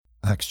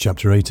Acts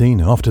chapter 18.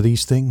 After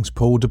these things,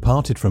 Paul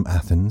departed from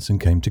Athens and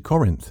came to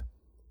Corinth.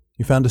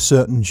 He found a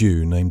certain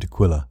Jew named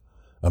Aquila,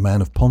 a man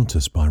of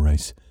Pontus by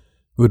race,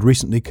 who had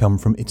recently come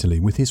from Italy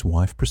with his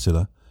wife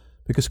Priscilla,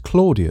 because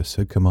Claudius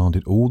had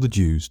commanded all the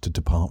Jews to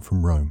depart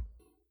from Rome.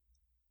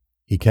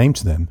 He came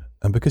to them,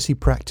 and because he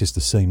practised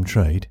the same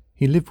trade,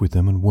 he lived with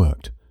them and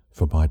worked,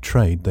 for by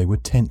trade they were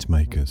tent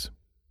makers.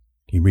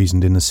 He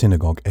reasoned in the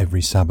synagogue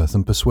every Sabbath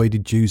and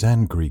persuaded Jews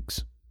and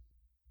Greeks.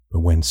 But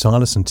when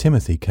Silas and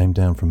Timothy came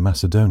down from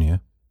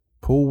Macedonia,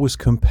 Paul was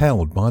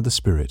compelled by the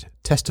Spirit,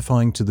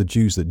 testifying to the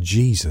Jews that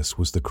Jesus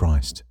was the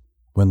Christ.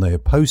 When they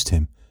opposed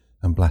him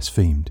and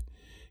blasphemed,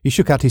 he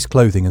shook out his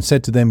clothing and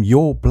said to them,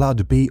 "Your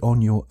blood be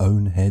on your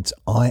own heads.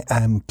 I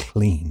am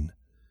clean.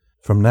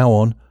 From now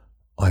on,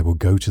 I will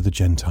go to the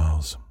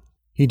Gentiles."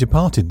 He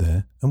departed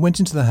there and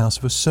went into the house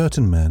of a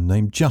certain man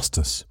named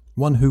Justus,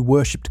 one who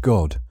worshipped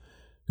God,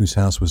 whose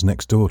house was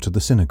next door to the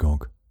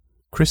synagogue.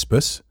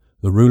 Crispus,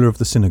 the ruler of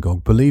the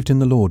synagogue, believed in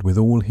the Lord with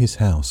all his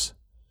house.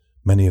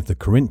 Many of the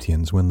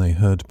Corinthians, when they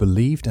heard,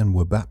 believed and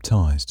were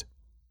baptized.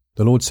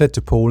 The Lord said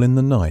to Paul in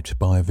the night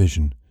by a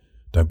vision,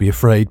 "Don't be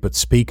afraid, but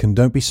speak and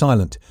don't be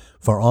silent,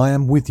 for I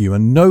am with you,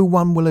 and no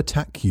one will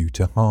attack you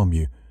to harm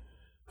you,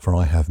 for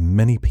I have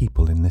many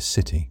people in this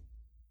city."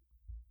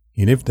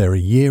 He lived there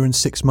 1 year and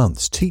 6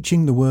 months,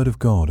 teaching the word of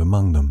God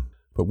among them.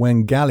 But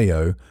when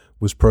Gallio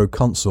was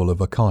proconsul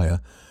of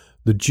Achaia,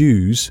 the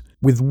Jews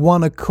with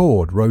one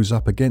accord rose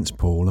up against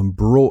Paul and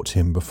brought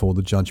him before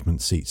the judgment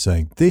seat,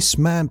 saying, "This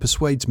man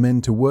persuades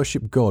men to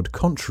worship God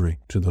contrary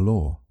to the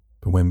law."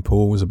 But when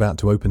Paul was about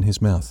to open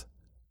his mouth,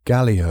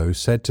 Gallio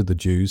said to the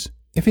Jews,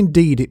 "If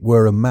indeed it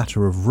were a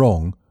matter of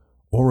wrong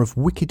or of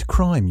wicked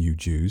crime, you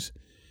Jews,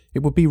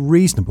 it would be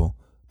reasonable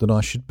that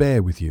I should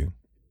bear with you.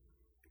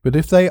 But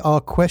if they are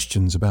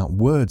questions about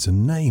words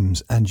and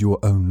names and your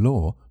own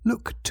law,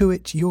 look to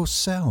it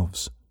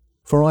yourselves.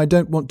 For I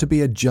don't want to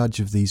be a judge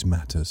of these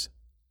matters."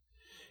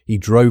 He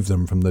drove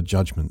them from the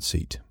judgment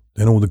seat.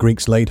 Then all the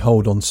Greeks laid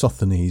hold on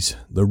Sosthenes,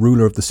 the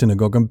ruler of the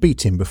synagogue, and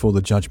beat him before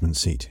the judgment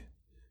seat.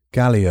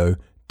 Gallio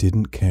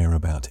didn't care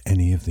about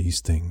any of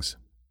these things.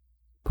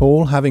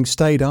 Paul, having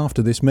stayed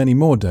after this many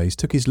more days,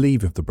 took his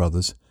leave of the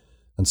brothers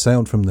and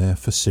sailed from there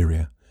for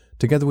Syria,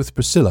 together with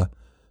Priscilla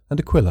and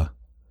Aquila.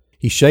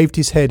 He shaved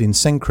his head in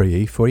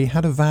Cenchreae, for he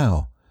had a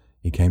vow.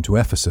 He came to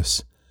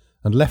Ephesus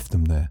and left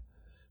them there,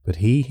 but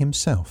he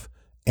himself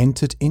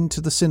entered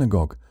into the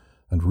synagogue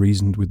and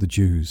reasoned with the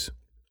Jews.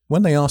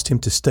 When they asked him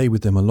to stay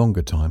with them a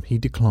longer time, he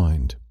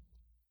declined.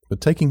 But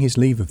taking his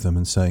leave of them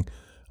and saying,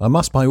 "I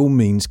must by all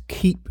means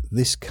keep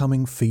this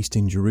coming feast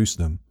in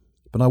Jerusalem,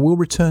 but I will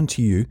return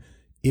to you,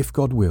 if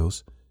God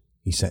wills,"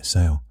 he set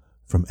sail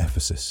from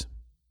Ephesus.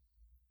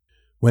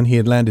 When he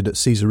had landed at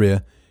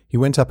Caesarea, he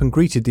went up and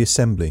greeted the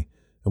assembly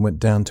and went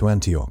down to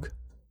Antioch.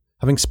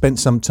 Having spent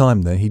some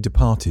time there, he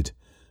departed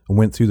and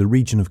went through the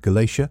region of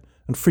Galatia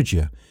and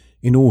Phrygia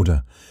in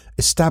order,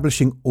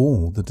 establishing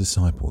all the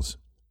disciples.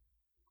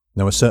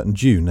 Now a certain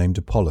Jew named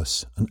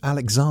Apollos, an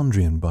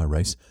Alexandrian by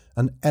race,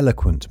 an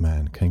eloquent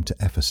man, came to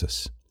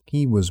Ephesus.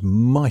 He was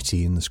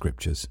mighty in the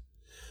Scriptures.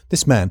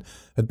 This man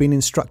had been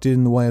instructed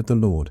in the way of the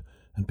Lord,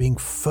 and being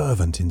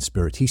fervent in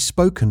spirit, he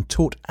spoke and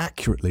taught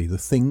accurately the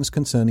things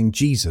concerning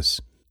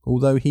Jesus,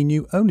 although he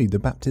knew only the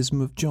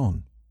baptism of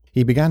John.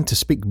 He began to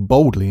speak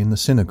boldly in the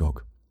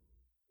synagogue.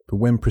 But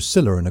when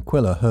Priscilla and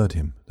Aquila heard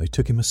him, they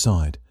took him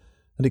aside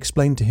and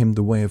explained to him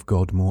the way of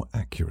God more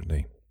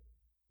accurately.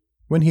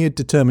 When he had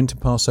determined to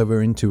pass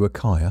over into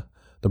Achaia,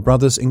 the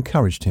brothers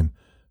encouraged him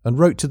and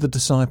wrote to the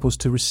disciples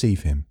to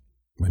receive him.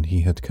 When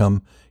he had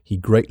come, he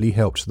greatly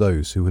helped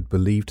those who had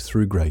believed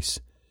through grace,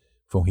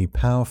 for he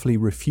powerfully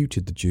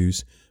refuted the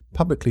Jews,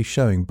 publicly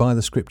showing by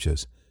the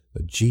Scriptures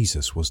that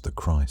Jesus was the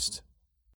Christ.